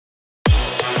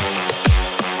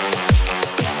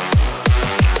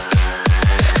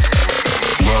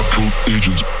Code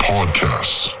Agents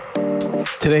Podcast.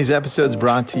 Today's episode is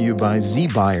brought to you by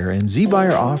ZBuyer, and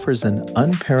ZBuyer offers an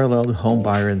unparalleled home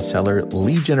buyer and seller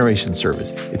lead generation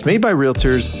service. It's made by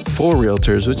realtors for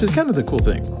realtors, which is kind of the cool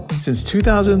thing. Since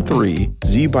 2003,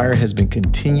 ZBuyer has been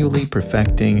continually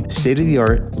perfecting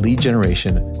state-of-the-art lead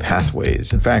generation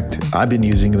pathways. In fact, I've been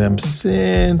using them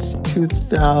since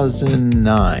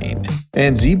 2009.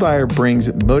 And ZBuyer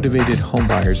brings motivated home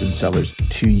buyers and sellers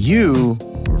to you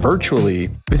virtually.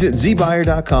 Visit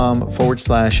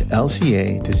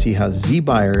zbuyer.com/LCA to see how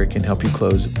ZBuyer can help you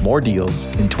close more deals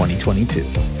in 2022.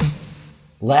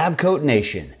 Lab Coat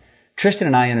Nation. Tristan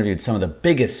and I interviewed some of the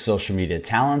biggest social media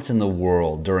talents in the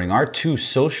world during our 2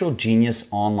 Social Genius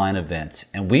online events,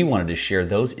 and we wanted to share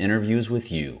those interviews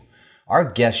with you. Our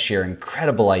guests share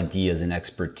incredible ideas and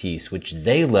expertise, which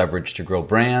they leverage to grow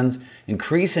brands,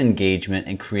 increase engagement,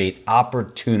 and create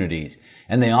opportunities.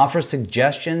 And they offer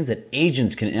suggestions that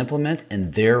agents can implement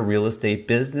in their real estate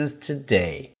business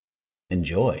today.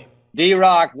 Enjoy.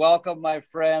 D-Rock, welcome, my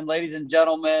friend. Ladies and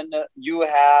gentlemen, you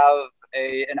have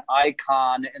an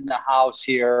icon in the house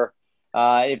here.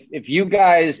 If you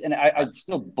guys, and it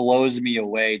still blows me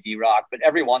away, D-Rock, but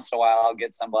every once in a while I'll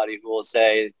get somebody who will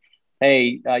say,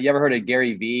 hey, you ever heard of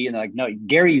Gary Vee? And they're like, no,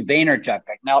 Gary Vaynerchuk.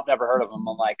 Like, nope, never heard of him.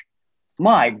 I'm like,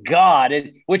 my God,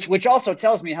 which also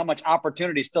tells me how much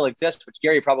opportunity still exists, which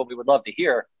Gary probably would love to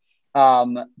hear.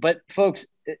 But folks,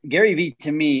 Gary Vee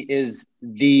to me is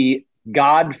the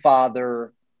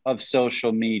godfather of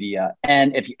social media.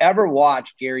 And if you ever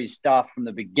watch Gary's stuff from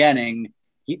the beginning,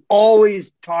 he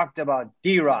always talked about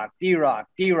D-Rock, D-Rock,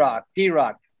 D-Rock,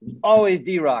 D-Rock, always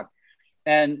D-Rock.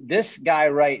 And this guy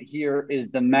right here is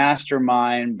the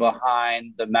mastermind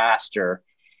behind the master.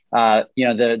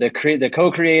 The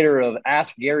co-creator of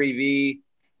Ask Gary Vee,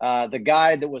 the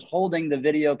guy that was holding the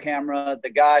video camera, the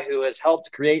guy who has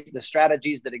helped create the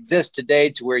strategies that exist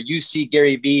today to where you see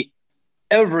Gary Vee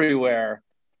everywhere,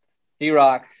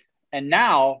 D-Rock. And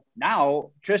now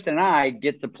Tristan and I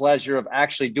get the pleasure of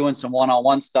actually doing some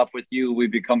one-on-one stuff with you. We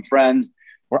become friends.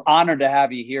 We're honored to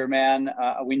have you here, man.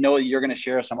 We know you're going to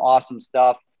share some awesome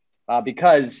stuff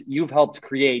because you've helped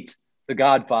create the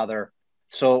Godfather.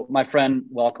 So, my friend,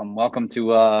 welcome. Welcome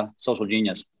to Social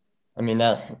Genius. I mean,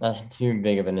 that's too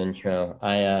big of an intro.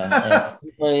 I'm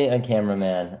usually a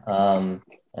cameraman, and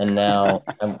now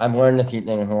I've learned a few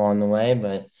things along the way,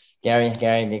 but Gary's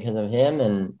Gary because of him,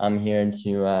 and I'm here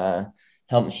to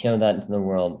help show that to the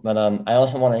world. But I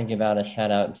also want to give out a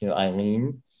shout out to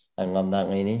Eileen. I love that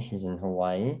lady. She's in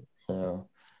Hawaii. So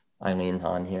Eileen's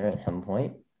on here at some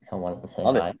point. I wanted to say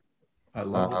hi. I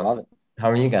love it.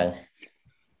 How are you guys?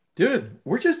 Dude,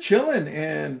 we're just chilling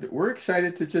and we're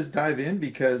excited to just dive in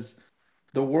because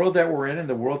the world that we're in and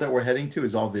the world that we're heading to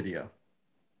is all video.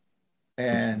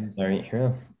 And very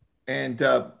true. And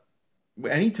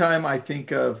anytime I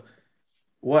think of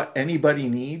what anybody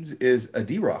needs is a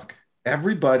D-Rock.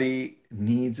 Everybody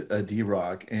needs a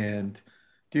D-Rock. And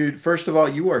dude, first of all,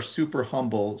 you are super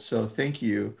humble. So thank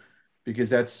you, because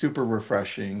that's super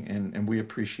refreshing and we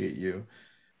appreciate you.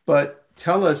 But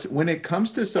tell us, when it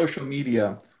comes to social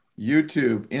media,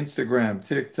 YouTube, Instagram,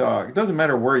 TikTok, it doesn't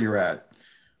matter where you're at,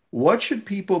 what should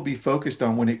people be focused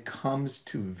on when it comes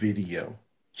to video?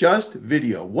 Just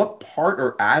video. What part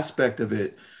or aspect of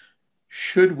it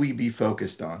should we be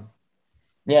focused on?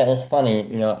 Yeah, it's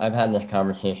funny. I've had this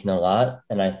conversation a lot,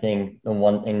 and I think the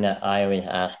one thing that I always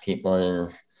ask people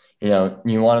is, you want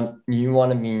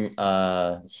to be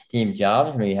Steve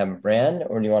Jobs, where you have a brand,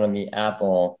 or do you want to be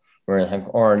Apple, or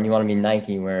you want to be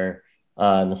Nike, where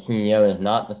the CEO is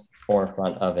not the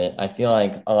forefront of it? I feel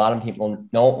like a lot of people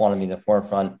don't want to be the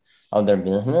forefront of their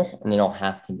business, and they don't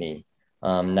have to be.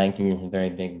 Nike is a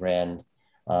very big brand,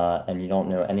 and you don't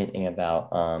know anything about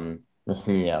the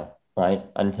CEO. Right?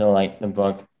 Until the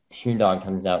book Shoe Dog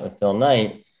comes out with Phil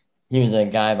Knight, he was a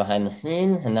guy behind the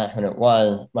scenes, and that's what it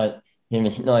was. But he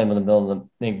was still able to build a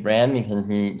big brand because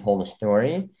he told a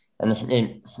story. And the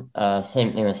same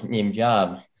thing with Steve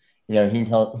Jobs. He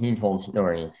told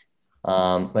stories,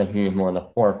 but he was more in the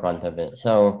forefront of it.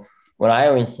 So what I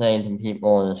always say to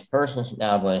people is first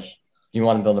establish: do you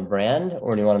want to build a brand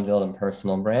or do you want to build a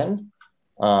personal brand?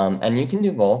 And you can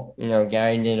do both.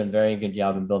 Gary did a very good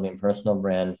job of building a personal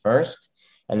brand first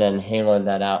and then haloed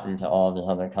that out into all of his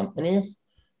other companies.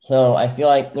 So I feel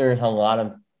like there's a lot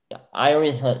of, I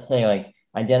always say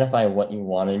identify what you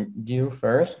want to do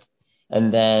first.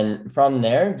 And then from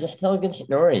there, just tell good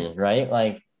stories,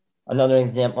 right? Another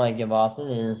example I give often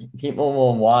is people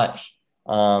will watch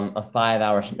a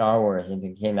 5-hour Star Wars if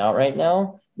it came out right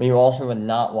now, but you also would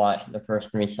not watch the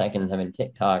first 3 seconds of a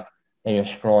TikTok that you're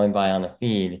scrolling by on the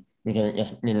feed because it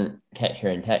just didn't catch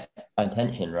your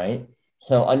attention, right?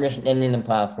 So understanding the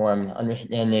platform,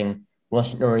 understanding what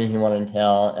stories you want to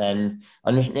tell, and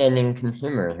understanding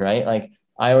consumers, right? Like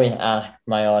I always ask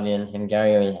my audience, and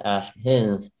Gary always asks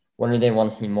his, what do they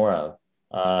want to see more of?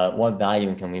 What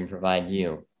value can we provide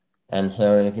you? And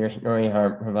so if your stories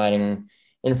are providing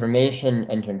information,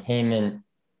 entertainment,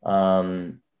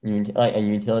 like a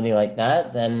utility like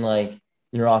that, then like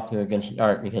you're off to a good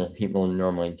start because people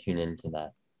normally tune into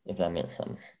that, if that makes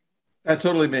sense. That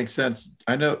totally makes sense.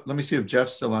 I know. Let me see if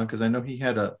Jeff's still on because I know he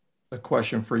had a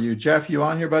question for you. Jeff, you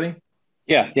on here, buddy?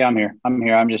 Yeah, I'm here.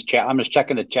 I'm just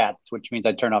checking the chats, which means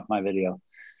I turn off my video.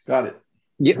 Got it.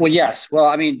 Yeah, well, yes. Well,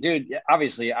 I mean, dude,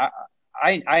 obviously,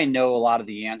 I know a lot of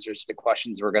the answers to the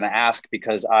questions we're going to ask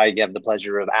because I have the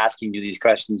pleasure of asking you these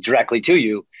questions directly to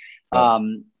you.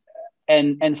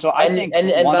 And so I think and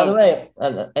by the way,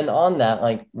 and on that,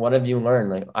 like, what have you learned?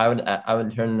 Like, I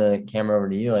would turn the camera over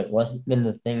to you. Like, what's been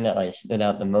the thing that like stood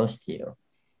out the most to you?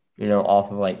 You know,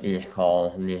 off of like these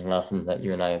calls and these lessons that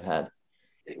you and I have had.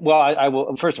 Well, I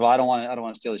will. First of all, I don't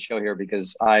want to steal the show here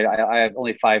because I have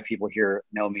only 5 people here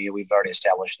know me. We've already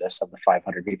established this of the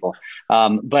 500 people.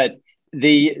 But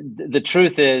the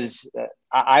truth is,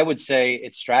 I would say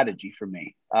it's strategy for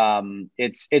me.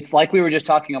 It's like we were just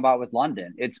talking about with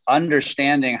London. It's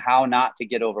understanding how not to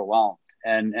get overwhelmed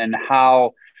and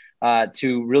how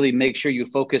to really make sure you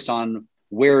focus on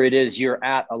where it is you're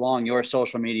at along your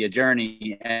social media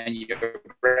journey and your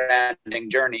branding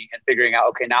journey and figuring out,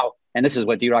 okay, now, and this is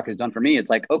what D-Rock has done for me. It's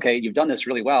like, okay, you've done this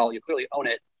really well. You clearly own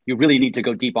it. You really need to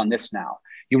go deep on this now.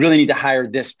 You really need to hire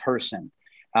this person.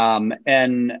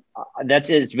 And that's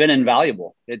it. It's been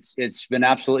invaluable. It's been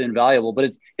absolutely invaluable,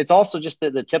 but it's also just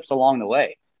the tips along the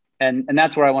way. And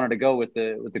that's where I wanted to go with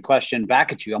the question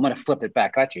back at you. I'm going to flip it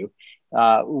back at you,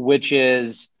 which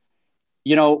is,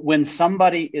 you know, when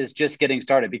somebody is just getting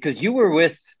started, because you were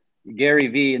with Gary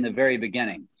Vee in the very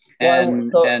beginning.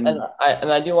 And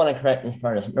I do want to correct this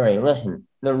part of the story. Listen,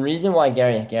 the reason why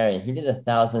Gary is Gary, he did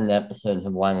 1,000 episodes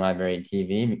of Wine Library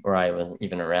TV before I was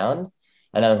even around.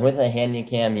 And I was with a handy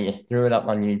cam. He just threw it up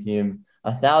on YouTube.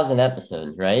 1,000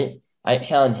 episodes, right? I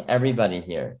challenge everybody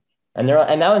here. And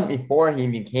that was before he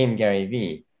became Gary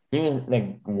Vee. He was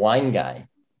the wine guy.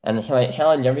 And so I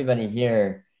challenge everybody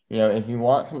here, you know, if you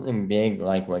want something big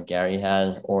like what Gary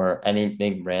has or any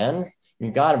big brands, you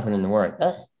got to put in the work.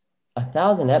 That's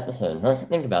 1,000 episodes. Let's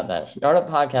think about that. Start a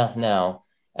podcast now,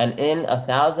 and in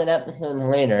 1,000 episodes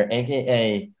later,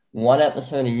 aka one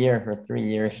episode a year for 3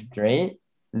 years straight,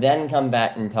 then come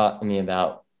back and talk to me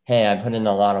about, hey, I put in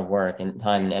a lot of work and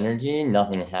time and energy,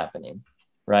 nothing is happening.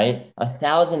 Right?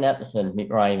 1,000 episodes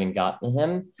before I even got to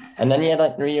him. And then he had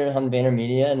like 3 years on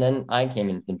VaynerMedia, and then I came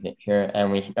into the picture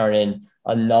and we started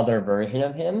another version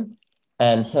of him.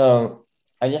 And so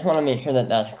I just want to make sure that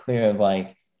that's clear of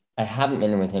like, I haven't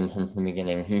been with him since the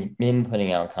beginning. He's been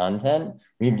putting out content.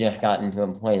 We've just gotten to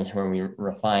a place where we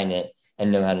refine it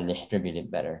and know how to distribute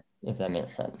it better, if that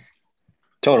makes sense.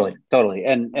 Totally.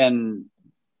 And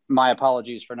my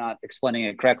apologies for not explaining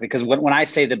it correctly, because when I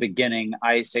say the beginning,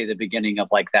 I say the beginning of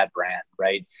like that brand,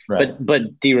 right?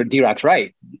 But D-Rock's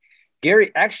right.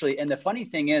 Gary actually, and the funny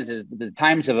thing is the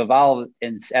times have evolved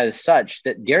as such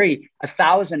that Gary,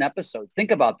 1,000 episodes.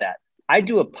 Think about that. I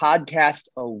do a podcast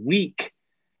a week,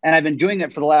 and I've been doing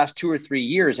it for the last 2 or 3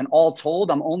 years, and all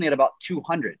told, I'm only at about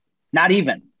 200. Not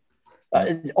even.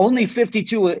 Only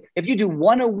 52. If you do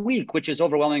one a week, which is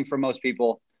overwhelming for most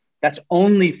people, that's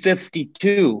only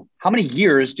 52. How many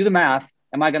years, do the math,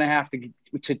 am I going to have to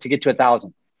get to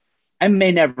 1,000? I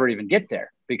may never even get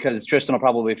there because Tristan will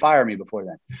probably fire me before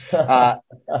then.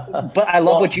 But I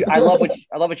love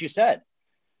what you said.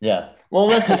 Yeah. Well,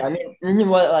 listen, I mean, this is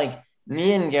what like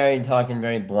me and Gary talk in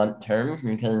very blunt terms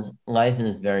because life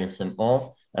is very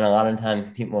simple. And a lot of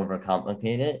times people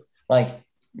overcomplicate it. Like,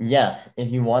 yes,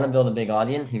 if you want to build a big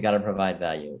audience, you got to provide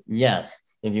value. Yes.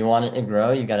 If you want it to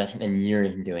grow, you got to spend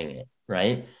years doing it,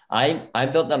 right? I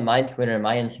built up my Twitter and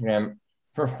my Instagram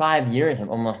for 5 years of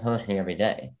almost posting every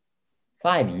day.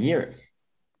 5 years,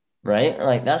 right?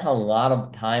 Like that's a lot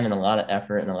of time and a lot of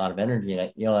effort and a lot of energy. And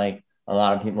I feel like a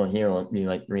lot of people here will be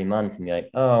like 3 months and be like,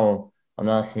 oh, I'm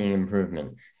not seeing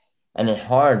improvements. And it's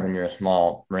hard when you're a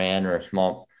small brand or a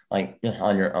small, like just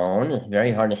on your own. It's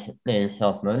very hard to stay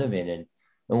self-motivated.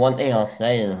 The one thing I'll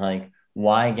say is like,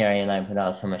 why Gary and I put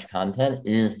out so much content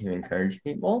is to encourage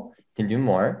people to do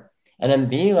more. And then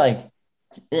B, like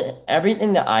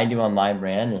everything that I do on my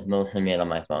brand is mostly made on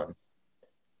my phone.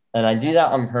 And I do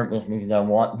that on purpose because I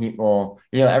want people,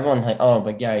 you know, everyone's like, oh,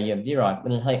 but Gary, you have D-Rock.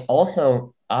 But it's like,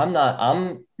 also,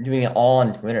 I'm doing it all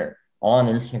on Twitter, all on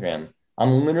Instagram.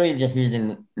 I'm literally just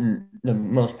using the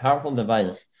most powerful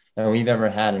device that we've ever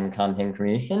had in content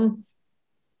creation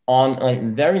on like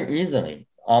very easily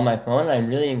on my phone. I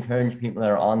really encourage people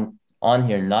that are on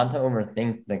here not to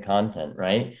overthink the content,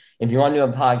 right? If you want to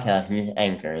do a podcast, use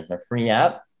Anchor. It's a free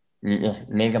app. You just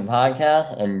make a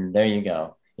podcast and there you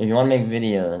go. If you want to make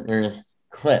videos, there's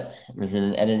Clips, which is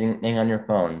an editing thing on your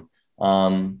phone.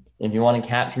 If you want to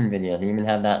caption videos, you even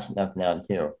have that stuff now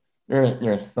too.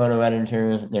 There's photo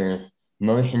editors, there's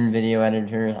motion video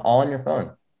editors, all on your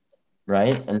phone,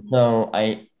 right? And so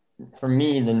for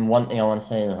me, then one thing I want to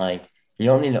say is like, you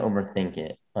don't need to overthink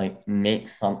it. Like, make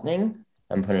something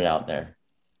and put it out there.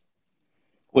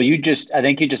 Well, I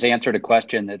think you just answered a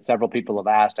question that several people have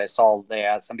asked. I saw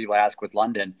some people ask with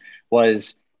London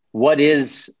was, what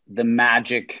is the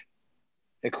magic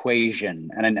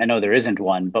equation? And I know there isn't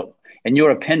one, but in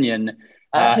your opinion,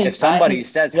 if somebody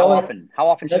says how often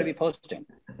should I be posting?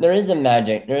 There is a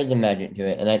magic to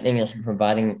it. And I think it's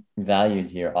providing value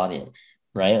to your audience,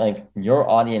 right? Like, your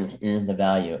audience is the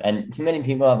value. And too many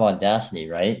people have audacity,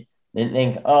 right? They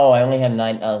think, oh, I only have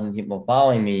 9,000 people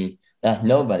following me. That's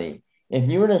nobody. If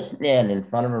you were to stand in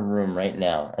front of a room right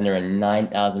now and there are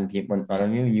 9,000 people in front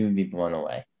of you, you would be blown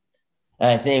away. And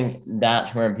I think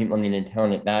that's where people need to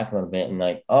tone it back a little bit and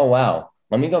like, oh, wow,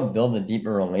 let me go build a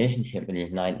deeper relationship with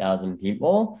these 9,000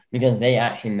 people because they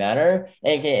actually matter,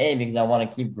 AKA because I want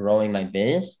to keep growing my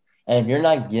base. And if you're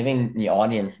not giving the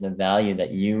audience the value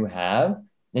that you have,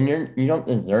 then you don't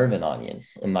deserve an audience,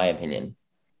 in my opinion.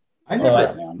 I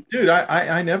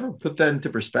never put that into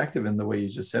perspective in the way you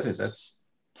just said it. That's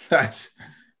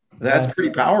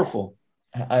pretty powerful.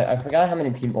 I forgot how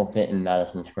many people fit in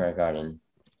Madison Square Garden.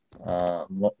 I'm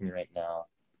looking right now.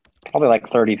 Probably like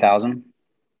 30,000.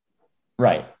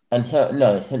 Right. And so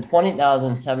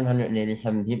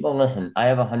 20,787 people. Listen, I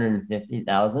have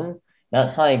 150,000.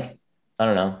 That's like, I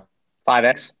don't know.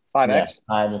 5x. 5x. Yeah,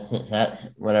 5 to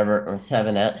 6x, whatever, or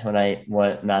 7x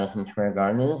what Madison Square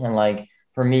Garden is. And like,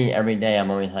 for me, every day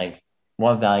I'm always like,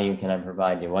 what value can I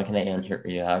provide you? What can I answer for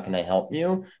you? How can I help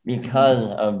you?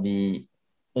 Because of the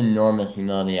enormous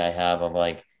humility I have of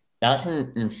like, that's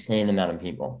an insane amount of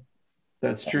people.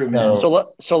 That's true, man.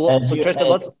 So Tristan,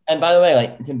 let's. And by the way,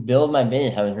 like, to build my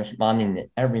base, I was responding to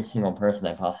every single person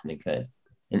I possibly could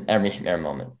in every spare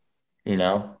moment, you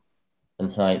know.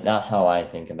 And so like, that's how I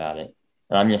think about it,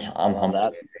 and I'm humble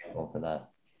and grateful for that.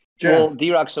 Jeff. Well,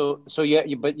 D-Rock, so yeah,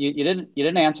 but you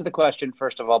didn't answer the question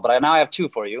first of all. But now I have two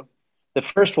for you. The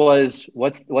first was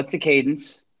what's the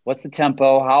cadence? What's the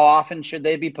tempo? How often should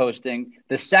they be posting?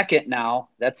 The second now,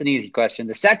 that's an easy question.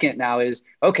 The second now is,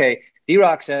 okay,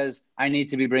 D-Rock says, I need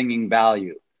to be bringing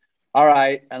value. All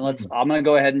right. And I'm going to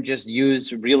go ahead and just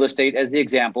use real estate as the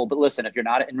example. But listen, if you're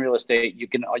not in real estate, you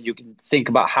can think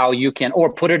about how you can,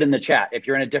 or put it in the chat. If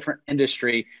you're in a different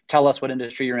industry, tell us what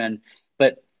industry you're in.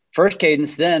 But first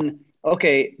cadence, then,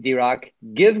 okay, D-Rock,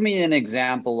 give me an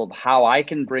example of how I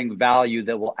can bring value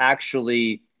that will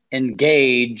actually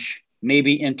engage,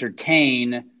 maybe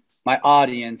entertain my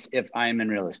audience if I'm in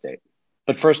real estate.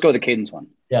 But first, go the cadence one.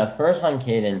 Yeah, first on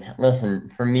cadence.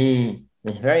 Listen, for me,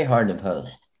 it's very hard to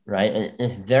post, right?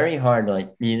 It's very hard to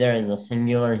like be there as a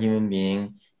singular human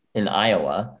being in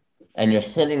Iowa, and you're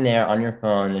sitting there on your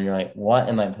phone, and you're like, what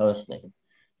am I posting?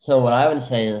 So what I would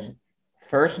say is,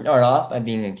 first start off by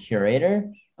being a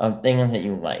curator of things that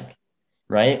you like,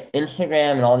 right?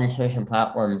 Instagram and all these social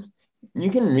platforms,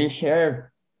 you can reshare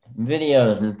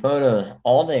videos and photos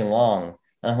all day long,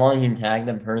 as long as you tag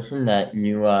the person that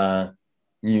you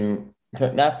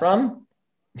took that from.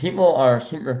 People are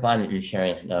super fine with you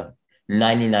sharing stuff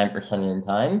 99% of the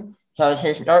time. So I would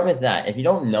say start with that. If you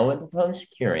don't know what to post,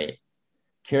 curate.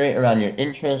 Curate around your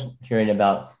interests, curate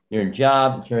about your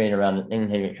job, curate around the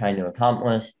things that you're trying to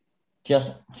accomplish.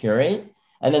 Just curate.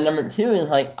 And then number two is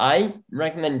like, I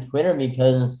recommend Twitter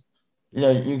because, you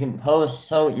know, you can post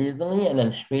so easily and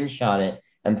then screenshot it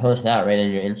and post that right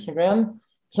in your Instagram.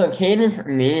 So cadence for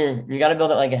me is you got to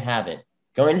build it like a habit.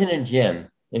 Going to the gym.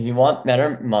 If you want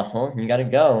better muscles, you got to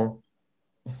go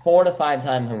 4 to 5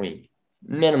 times a week,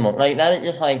 minimum. Like that is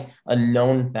just like a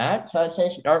known fact. So I'd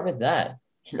say start with that.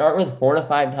 Start with 4 to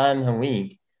 5 times a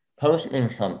week, posting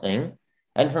something.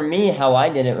 And for me, how I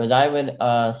did it was I would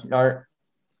start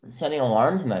setting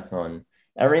alarms on my phone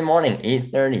every morning,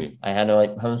 8:30. I had to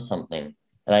like post something,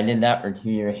 and I did that for 2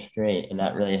 years straight, and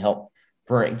that really helped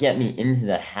get me into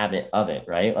the habit of it.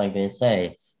 Right, like they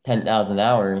say, 10,000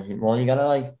 hours. Well, you gotta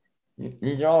like.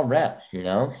 These are all reps, you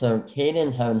know? So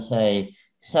cadence, I would say,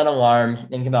 set alarms,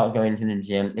 think about going to the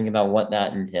gym, think about what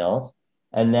that entails.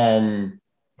 And then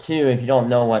 2, if you don't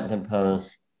know what to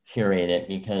post, curate it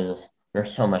because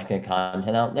there's so much good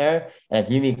content out there. And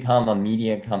if you become a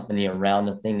media company around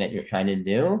the thing that you're trying to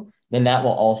do, then that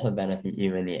will also benefit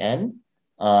you in the end.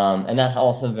 And that's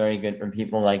also very good for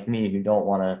people like me who don't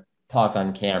want to talk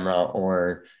on camera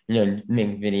or,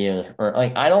 make videos, or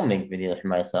like, I don't make videos for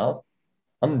myself.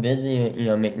 I'm busy,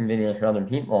 making videos for other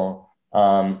people.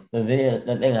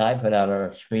 The thing I put out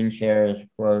are screen shares,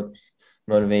 quotes,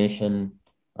 motivation,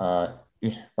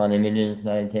 just fun images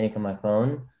that I take on my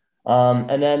phone.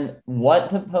 And then what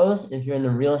to post if you're in the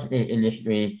real estate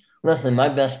industry. Listen, my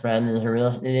best friend is a real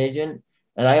estate agent,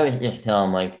 and I always just tell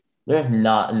him, like, there's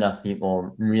not enough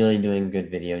people really doing good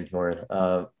video tours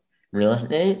of real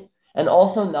estate. And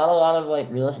also not a lot of like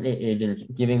real estate agents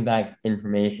giving back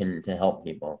information to help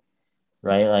people,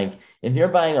 right? Like if you're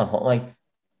buying a home, like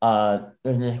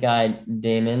there's this guy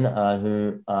Damon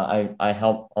who I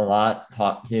help a lot,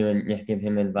 talk to and just give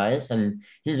him advice, and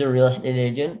he's a real estate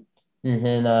agent. He's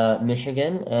in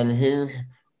Michigan, and his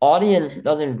audience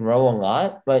doesn't grow a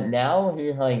lot, but now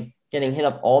he's like getting hit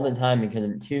up all the time because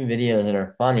of two videos that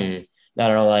are funny that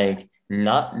are like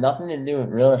nothing to do with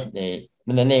real estate.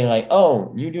 But then they're like,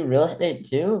 "Oh, you do real estate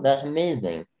too? That's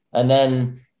amazing!" And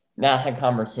then that's a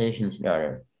conversation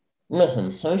starter.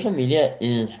 Listen, social media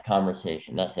is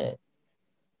conversation. That's it.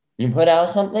 You put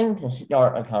out something to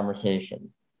start a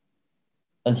conversation.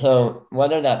 And so,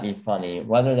 whether that be funny,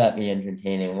 whether that be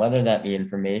entertaining, whether that be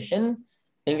information,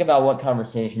 think about what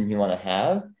conversations you want to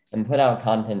have and put out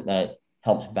content that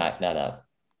helps back that up.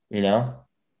 You know?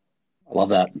 I love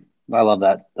that. I love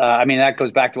that. I mean, that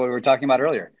goes back to what we were talking about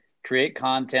earlier. Create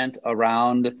content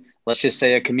around, let's just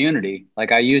say, a community.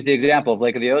 Like I used the example of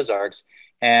Lake of the Ozarks,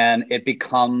 and it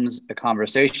becomes a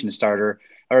conversation starter,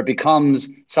 or it becomes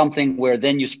something where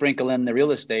then you sprinkle in the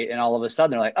real estate, and all of a sudden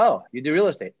they're like, "Oh, you do real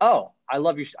estate? Oh, I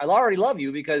love you. I already love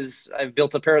you because I've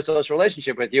built a parasocial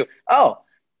relationship with you. Oh,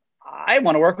 I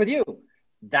want to work with you."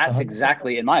 That's 100%.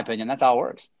 exactly, in my opinion, that's how it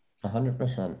works.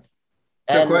 100%.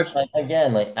 So And question. like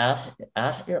again, like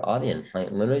ask your audience,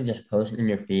 like literally just post it in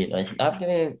your feed. Like stop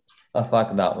giving a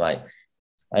fuck about likes.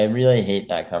 I really hate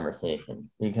that conversation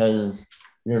because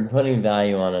you're putting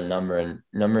value on a number, and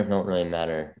numbers don't really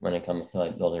matter when it comes to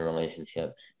like building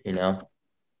relationships, you know?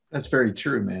 That's very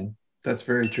true, man. That's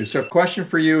very true. So, question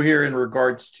for you here in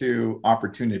regards to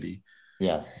opportunity.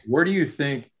 Yes. Where do you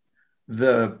think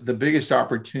the biggest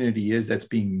opportunity is that's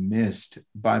being missed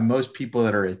by most people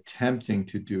that are attempting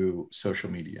to do social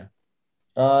media?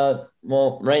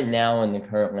 Well, right now in the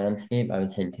current landscape, I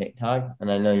would say TikTok.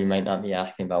 And I know you might not be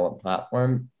asking about what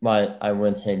platform, but I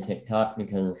would say TikTok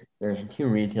because there's two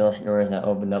retail stores that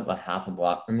opened up a half a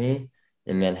block from me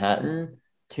in Manhattan.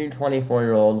 Two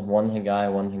 24-year-olds, one's a guy,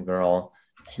 one's a girl,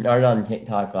 started on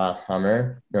TikTok last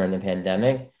summer during the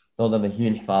pandemic, built up a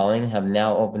huge following, have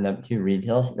now opened up two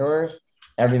retail stores.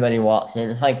 Everybody walks in.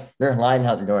 It's like there's lines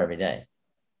out the door every day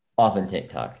off of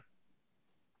TikTok.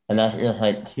 And that's just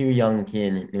like two young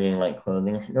kids doing like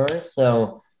clothing stores.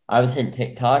 So I would say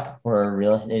TikTok for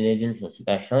real estate agents,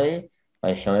 especially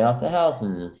by showing off the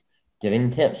houses,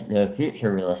 giving tips to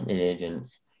future real estate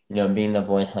agents, being the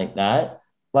voice like that.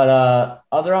 But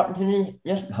other opportunities,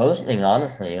 just posting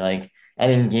honestly, like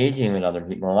and engaging with other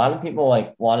people. A lot of people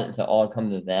like want it to all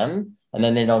come to them, and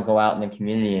then they don't go out in the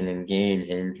community and engage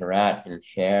and interact and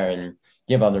share and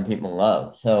give other people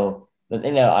love. So the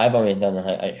thing that I've always done is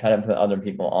I try to put other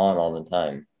people on all the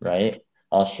time, right?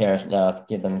 I'll share stuff,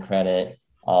 give them credit.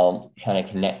 I'll try to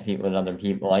connect people with other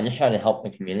people. I just try to help the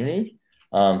community.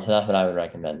 So that's what I would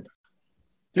recommend.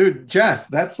 Dude, Jeff,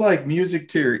 that's like music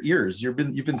to your ears. You've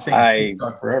been saying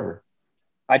TikTok forever.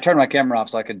 I turned my camera off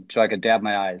so I could dab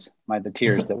my eyes, the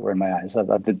tears that were in my eyes,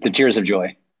 the tears of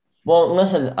joy. Well,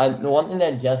 listen, the one thing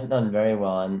that Jeff's done very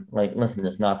well, and like, listen,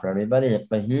 it's not for everybody,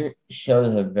 but he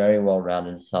shows a very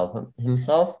well-rounded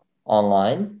himself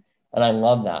online. And I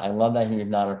love that. I love that he's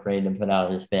not afraid to put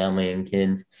out his family and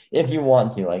kids if you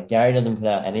want to. Like, Gary doesn't put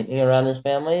out anything around his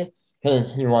family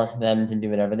because he wants them to do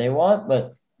whatever they want.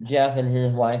 But Jeff and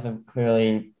his wife have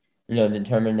clearly,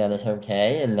 determined that it's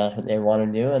okay and that's what they want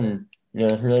to do. And,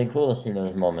 it's really cool to see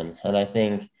those moments. And I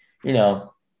think,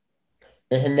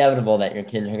 it's inevitable that your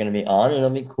kids are going to be on. It'll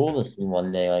be cool to see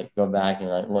one day, like go back and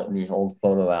like look at these old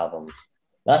photo albums.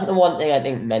 That's the one thing I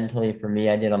think mentally for me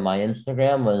I did on my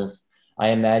Instagram was I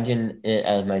imagined it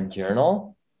as my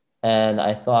journal. And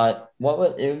I thought,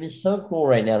 it would be so cool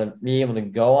right now to be able to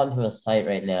go onto a site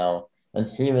right now and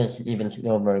see what Steven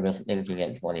Spielberg was thinking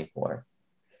at 24.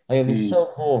 Like it'd be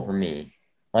so cool for me.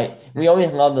 Like we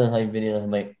always love those like videos of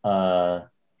like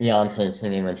Beyonce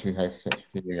singing when she's like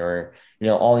 16, or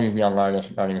all these young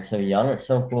artists starting so young. It's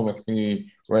so cool to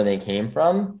see where they came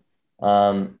from.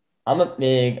 I'm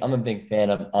a big fan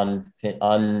of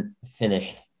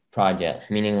unfinished projects,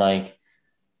 meaning like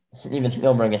Steven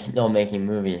Spielberg is still making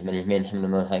movies, but he's made some of the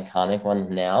most iconic ones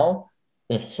now.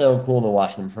 it's so cool to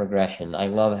watch the progression. I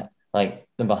love like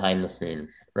the behind the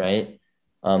scenes, right?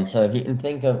 So if you can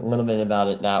think a little bit about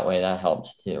it that way, that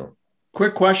helps too.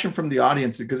 Quick question from the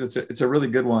audience because it's a really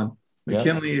good one. Yep.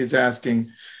 McKinley is asking,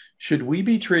 should we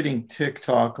be treating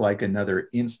TikTok like another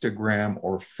Instagram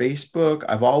or Facebook?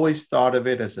 I've always thought of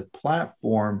it as a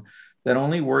platform that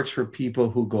only works for people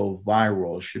who go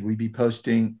viral. Should we be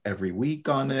posting every week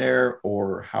on there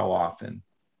or how often?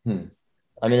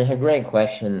 I mean, it's a great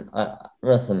question.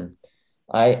 Listen,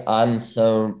 I'm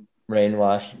so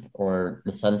brainwashed or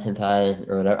desensitized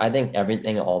or whatever. I think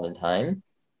everything all the time,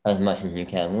 as much as you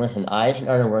can. Listen, I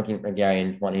started working for Gary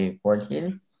in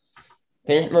 2014.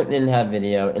 Facebook didn't have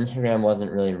video. Instagram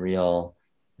wasn't really real.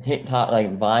 TikTok,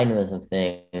 like Vine was a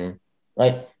thing.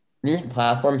 Like these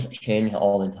platforms change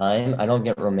all the time. I don't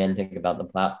get romantic about the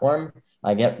platform.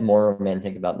 I get more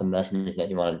romantic about the message that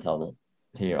you want to tell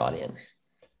to your audience.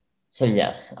 So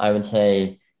yes, I would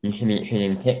say you should be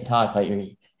treating TikTok like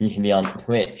you should be on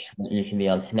Twitch, you should be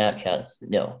on Snapchat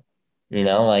still. You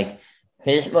know, like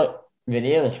Facebook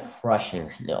video is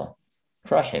crushing still.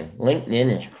 Crushing.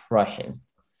 LinkedIn is crushing.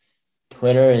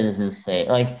 Twitter is insane.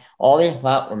 Like all these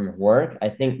platforms work. I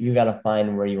think you got to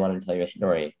find where you want to tell your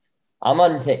story. I'm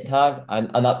on TikTok.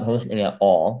 I'm not posting at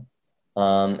all,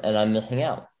 and I'm missing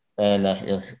out. And that's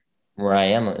just where I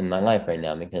am in my life right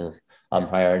now because I'm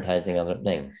prioritizing other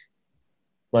things.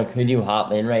 Like, could you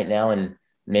hop in right now and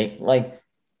make like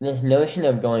this notion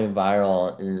of going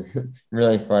viral is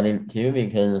really funny too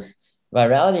because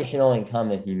virality should only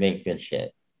come if you make good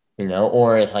shit, you know,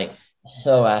 or it's like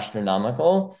so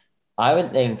astronomical. I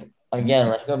would think, again,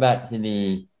 let's go back to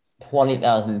the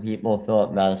 20,000 people fill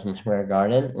up Madison Square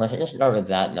Garden. Let's just start with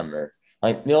that number.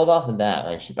 Like, build off of that.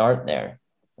 Like, start there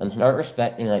and start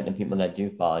respecting, like, the people that do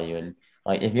follow you. And,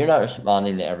 like, if you're not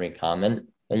responding to every comment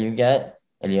that you get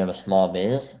and you have a small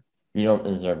base, you don't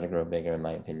deserve to grow bigger, in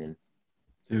my opinion.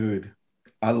 Dude,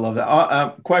 I love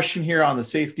that. Question here on the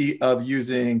safety of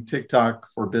using TikTok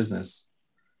for business.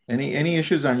 Any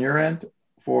issues on your end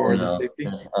for the safety?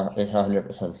 It's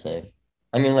 100% safe.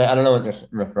 I mean, like, I don't know what you're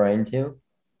referring to.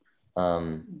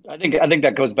 I think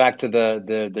that goes back to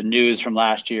the news from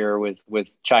last year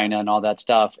with China and all that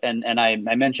stuff. And I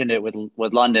mentioned it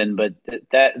with London, but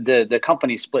that the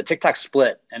company split, TikTok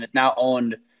split, and it's now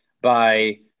owned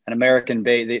by an American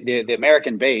based. The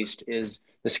American based is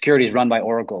the security is run by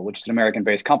Oracle, which is an American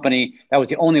based company. That was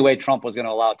the only way Trump was going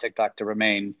to allow TikTok to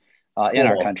remain in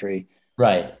our country.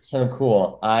 Right. So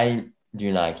cool. I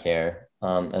do not care.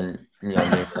 And you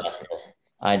know,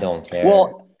 I don't care.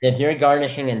 Well, if you're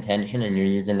garnishing attention and you're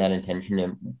using that attention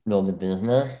to build a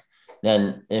business,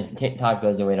 then if TikTok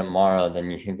goes away tomorrow,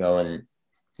 then you should go and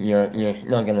you're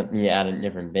still going to be at a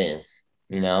different base,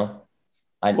 you know?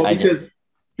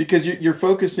 Because you're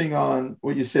focusing on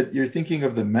what you said, you're thinking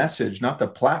of the message, not the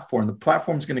platform. The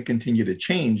platform's going to continue to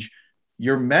change.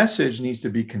 Your message needs to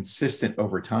be consistent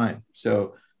over time.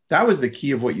 So that was the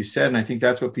key of what you said. And I think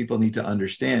that's what people need to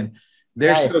understand.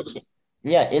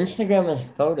 Instagram is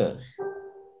photos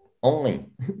only.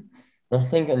 Let's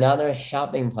think of now there's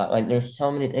shopping like there's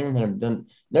so many things that have been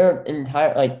their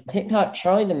entire like TikTok,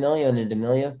 Charli D'Amelio and the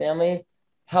D'Amelio family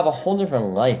have a whole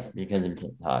different life because of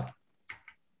TikTok.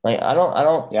 Like I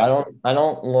don't know.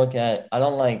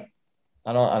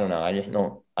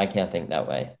 I can't think that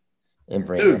way.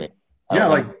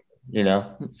 You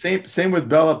know, same with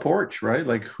Bella Poarch, right?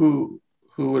 Like who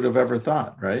would have ever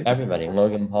thought, right? Everybody,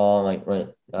 Logan Paul, like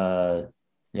what the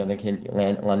other kid,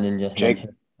 London just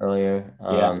mentioned earlier.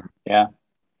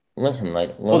 Listen,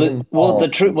 like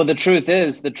the truth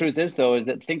is though is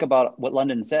that think about what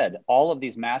London said. All of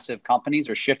these massive companies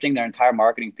are shifting their entire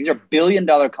marketing. These are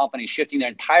billion-dollar companies shifting their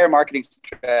entire marketing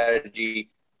strategy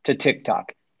to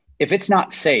TikTok. If it's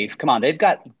not safe, come on, they've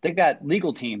got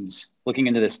legal teams looking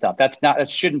into this stuff. That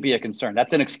shouldn't be a concern.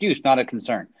 That's an excuse, not a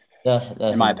concern. That's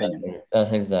in my opinion.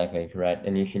 That's exactly correct,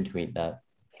 and you should tweet that.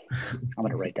 I'm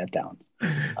gonna write that down.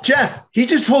 Jeff, he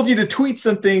just told you to tweet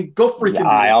something. Go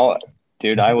freaking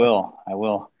dude, I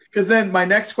will. Because then my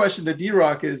next question to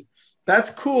D-Rock is, that's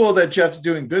cool that Jeff's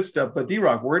doing good stuff, but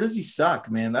D-Rock, where does he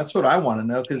suck, man? That's what I want to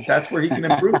know, because that's where he can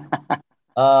improve.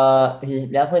 He's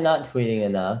definitely not tweeting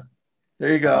enough.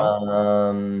 There you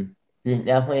go. He's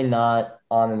definitely not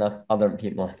on enough other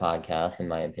people's podcasts, in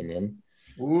my opinion.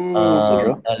 Ooh,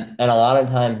 and a lot of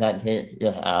times that takes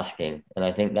just asking. And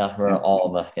I think that's where all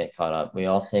of us get caught up. We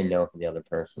all say no for the other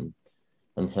person.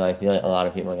 And so I feel like a lot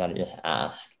of people got to just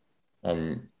ask.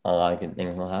 And a lot of good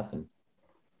things will happen.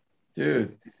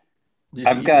 Dude.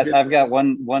 I've got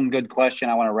one good question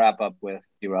I want to wrap up with,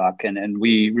 D-Rock, and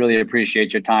we really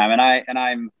appreciate your time. And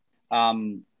I'm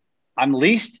I'm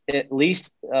at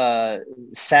least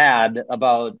sad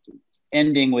about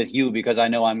ending with you because I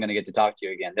know I'm going to get to talk to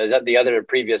you again. There's the other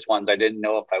previous ones I didn't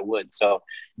know if I would. So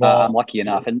I'm lucky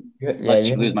enough, and unless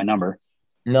you lose my number.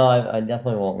 No, I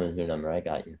definitely won't lose your number. I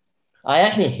got you. I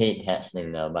actually hate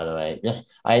texting though, by the way.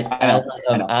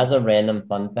 As a random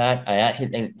fun fact, I actually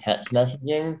think text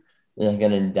messaging is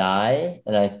gonna die,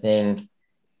 and I think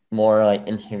more like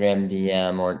Instagram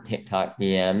DM or TikTok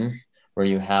DMs where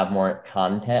you have more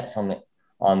context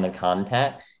on the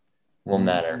contacts will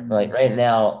matter. Like right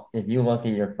now, if you look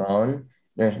at your phone,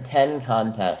 there's 10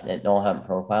 contacts that don't have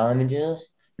profile images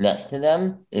next to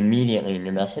them immediately in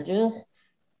your messages.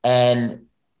 And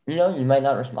you might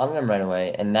not respond to them right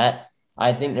away. And that,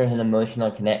 I think there's an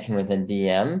emotional connection with a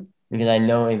DM because I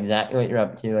know exactly what you're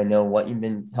up to. I know what you've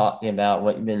been talking about,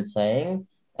 what you've been saying.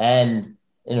 And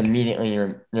immediately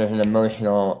there's an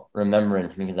emotional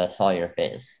remembrance because I saw your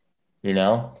face,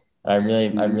 I really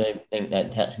think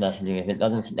that text messaging, if it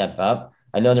doesn't step up,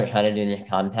 I know they're trying to do these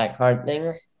contact card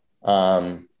things.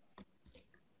 But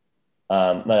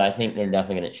I think they're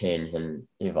definitely going to change and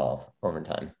evolve over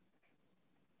time.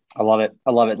 I love it.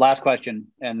 Last question.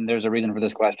 And there's a reason for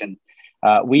this question.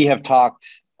 We have talked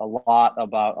a lot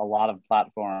about a lot of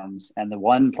platforms, and the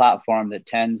one platform that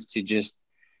tends to just,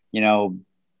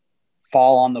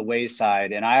 fall on the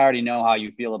wayside. And I already know how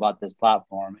you feel about this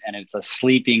platform, and it's a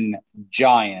sleeping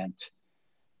giant,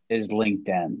 is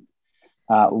LinkedIn.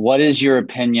 What is your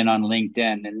opinion on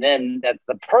LinkedIn? And then that's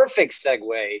the perfect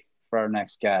segue for our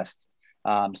next guest.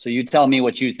 So you tell me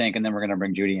what you think, and then we're going to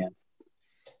bring Judy in.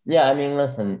 Yeah, I mean,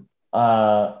 listen,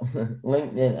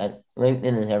 LinkedIn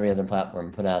is every other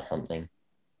platform. Put out something,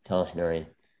 tell a story.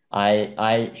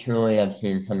 I truly have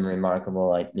seen some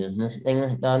remarkable business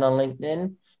things done on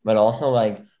LinkedIn, but also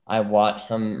I've watched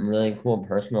some really cool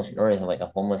personal stories of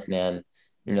a homeless man,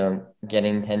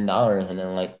 getting $10 and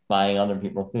then buying other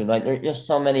people food. There's just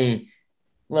so many.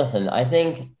 Listen, I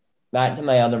think back to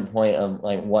my other point of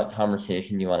what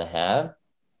conversation you want to have.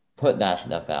 Put that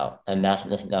stuff out, and that's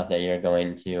the stuff that you're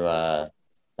going to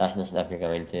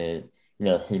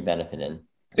see benefit in.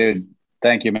 Dude,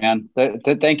 thank you, man.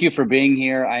 Thank you for being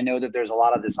here. I know that there's a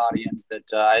lot of this audience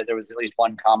that there was at least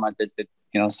one comment that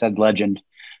said legend,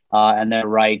 and they're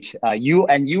right.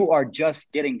 You are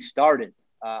just getting started.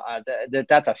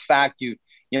 That's a fact.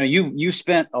 You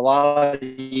spent a lot of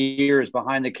years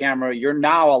behind the camera. You're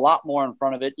now a lot more in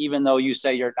front of it, even though you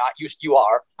say you're not. You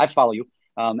are. I follow you.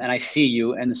 And I see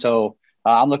you. And so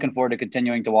I'm looking forward to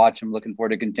continuing to watch. I'm looking forward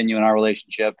to continuing our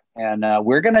relationship. And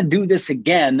we're going to do this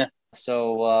again.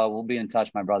 So we'll be in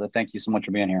touch, my brother. Thank you so much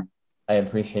for being here. I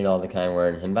appreciate all the kind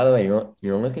words. And by the way,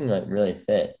 you're looking really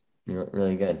fit. You look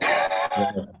really good.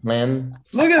 Man.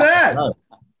 Look at that.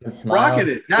 Rocking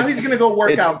it. Now he's going to go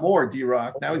work out more,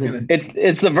 D-Rock. Now he's going to.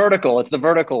 It's the vertical. It's the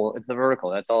vertical.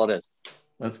 That's all it is.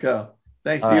 Let's go.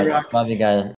 Thanks, D-Rock. Right, love you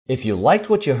guys. If you liked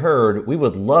what you heard, we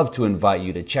would love to invite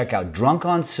you to check out Drunk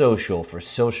on Social for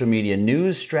social media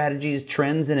news, strategies,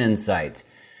 trends, and insights.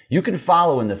 You can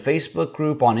follow in the Facebook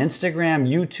group, on Instagram,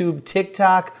 YouTube,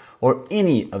 TikTok, or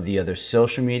any of the other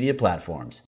social media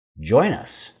platforms. Join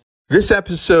us. This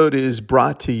episode is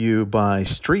brought to you by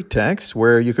StreetText,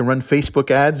 where you can run Facebook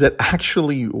ads that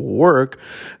actually work.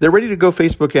 They're ready to go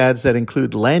Facebook ads that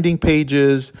include landing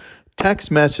pages,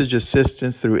 text message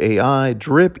assistance through AI,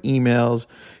 drip emails,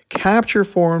 capture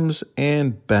forms,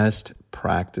 and best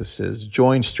practices.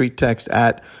 Join StreetText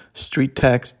at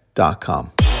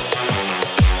streettext.com.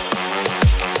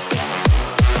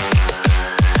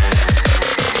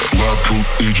 Lab Coat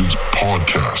Agents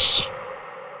Podcast.